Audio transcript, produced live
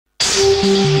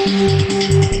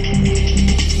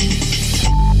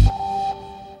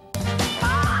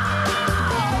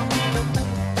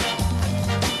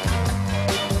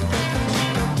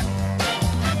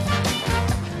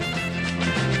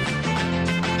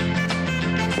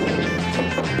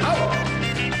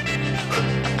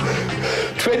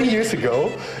Years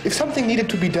ago, if something needed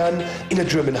to be done in a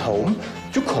German home,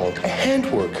 you called a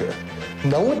hand worker.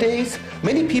 Nowadays,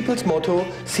 many people's motto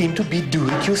seem to be do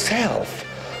it yourself.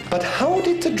 But how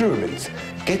did the Germans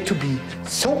get to be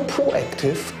so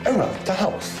proactive around the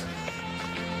house?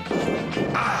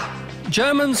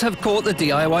 Germans have caught the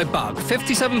DIY bug.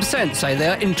 57% say they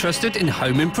are interested in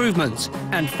home improvements,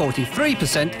 and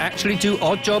 43% actually do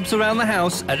odd jobs around the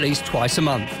house at least twice a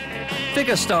month.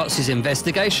 Wigge starts his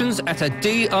investigations at a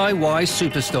DIY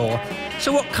superstore.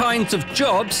 So what kinds of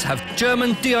jobs have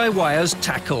German DIYers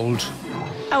tackled?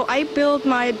 Oh, I built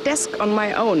my desk on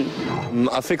my own.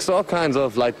 I fixed all kinds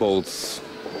of light bulbs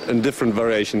in different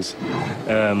variations.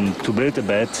 To build a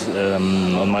bed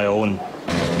on my own.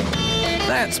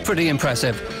 That's pretty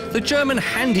impressive. The German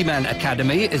Handyman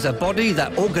Academy is a body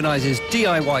that organises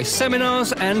DIY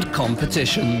seminars and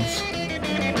competitions.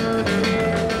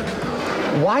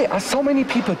 Why are so many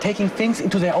people taking things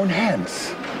into their own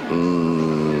hands?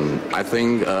 I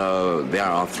think there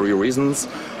are three reasons.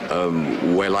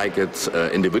 We like it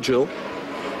individual,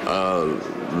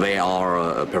 they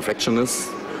are perfectionists,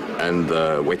 and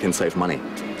we can save money.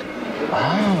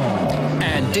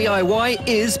 And DIY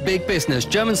is big business.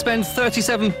 Germans spend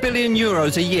 37 billion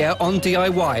euros a year on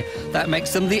DIY. That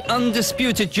makes them the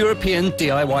undisputed European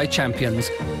DIY champions.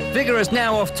 Wigge is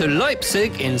now off to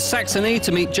Leipzig in Saxony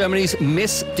to meet Germany's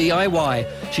Miss DIY.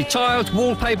 She tiled,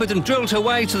 wallpapered and drilled her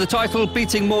way to the title,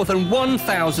 beating more than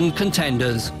 1,000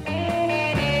 contenders.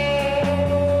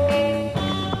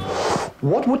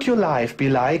 What would your life be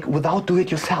like without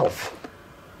do-it-yourself?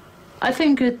 I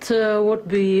think it would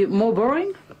be more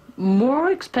boring,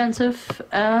 more expensive,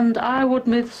 and I would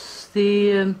miss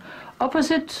the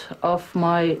opposite of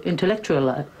my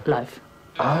intellectual life.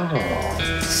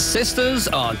 Sisters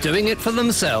are doing it for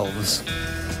themselves.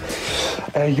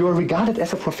 You're regarded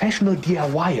as a professional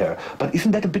DIYer, but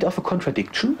isn't that a bit of a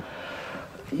contradiction?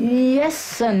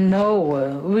 Yes and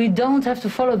no. We don't have to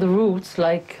follow the rules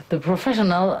like the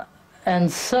professional,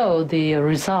 and so the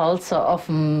results are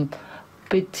often a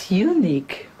bit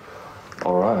unique.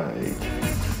 All right.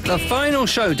 The final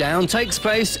showdown takes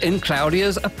place in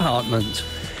Claudia's apartment.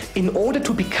 In order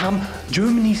to become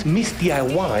Germany's Miss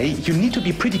DIY, you need to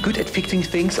be pretty good at fixing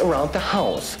things around the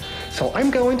house. So I'm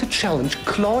going to challenge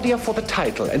Claudia for the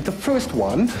title, and the first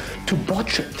one to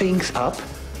botch things up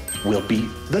will be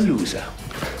the loser.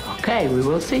 Okay, we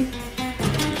will see.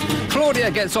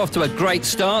 Claudia gets off to a great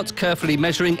start, carefully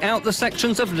measuring out the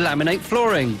sections of laminate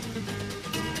flooring.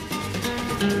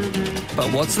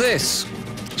 But what's this?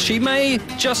 She may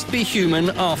just be human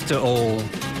after all.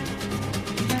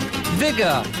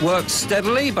 Wigge works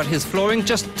steadily, but his flooring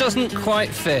just doesn't quite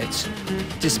fit.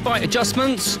 Despite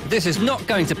adjustments, this is not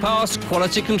going to pass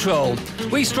quality control.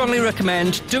 We strongly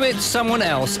recommend do it someone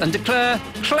else and declare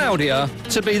Claudia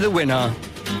to be the winner.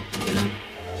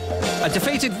 A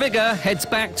defeated Wigge heads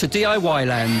back to DIY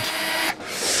land.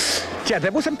 Yeah,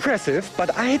 that was impressive,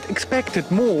 but I had expected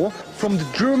more from the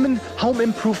German home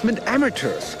improvement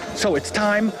amateurs. So it's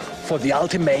time for the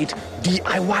ultimate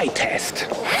DIY test.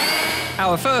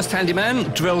 Our first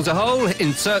handyman drills a hole,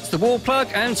 inserts the wall plug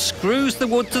and screws the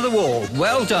wood to the wall.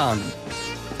 Well done.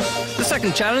 The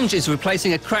second challenge is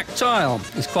replacing a cracked tile.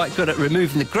 He's quite good at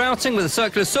removing the grouting with a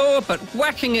circular saw, but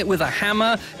whacking it with a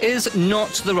hammer is not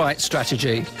the right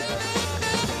strategy.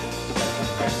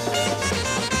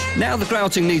 Now the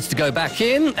grouting needs to go back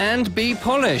in and be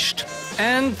polished.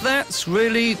 And that's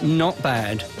really not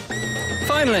bad.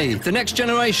 Finally, the next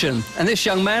generation, and this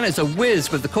young man is a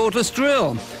whiz with the cordless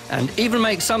drill, and even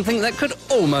makes something that could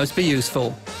almost be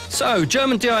useful. So,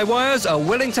 German DIYers are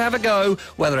willing to have a go,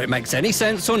 whether it makes any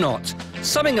sense or not.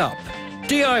 Summing up,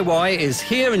 DIY is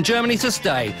here in Germany to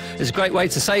stay. It's a great way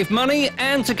to save money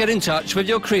and to get in touch with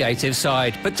your creative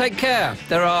side. But take care,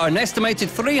 there are an estimated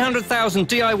 300,000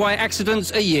 DIY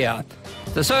accidents a year.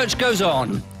 The search goes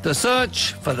on, the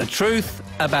search for the truth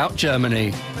about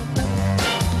Germany.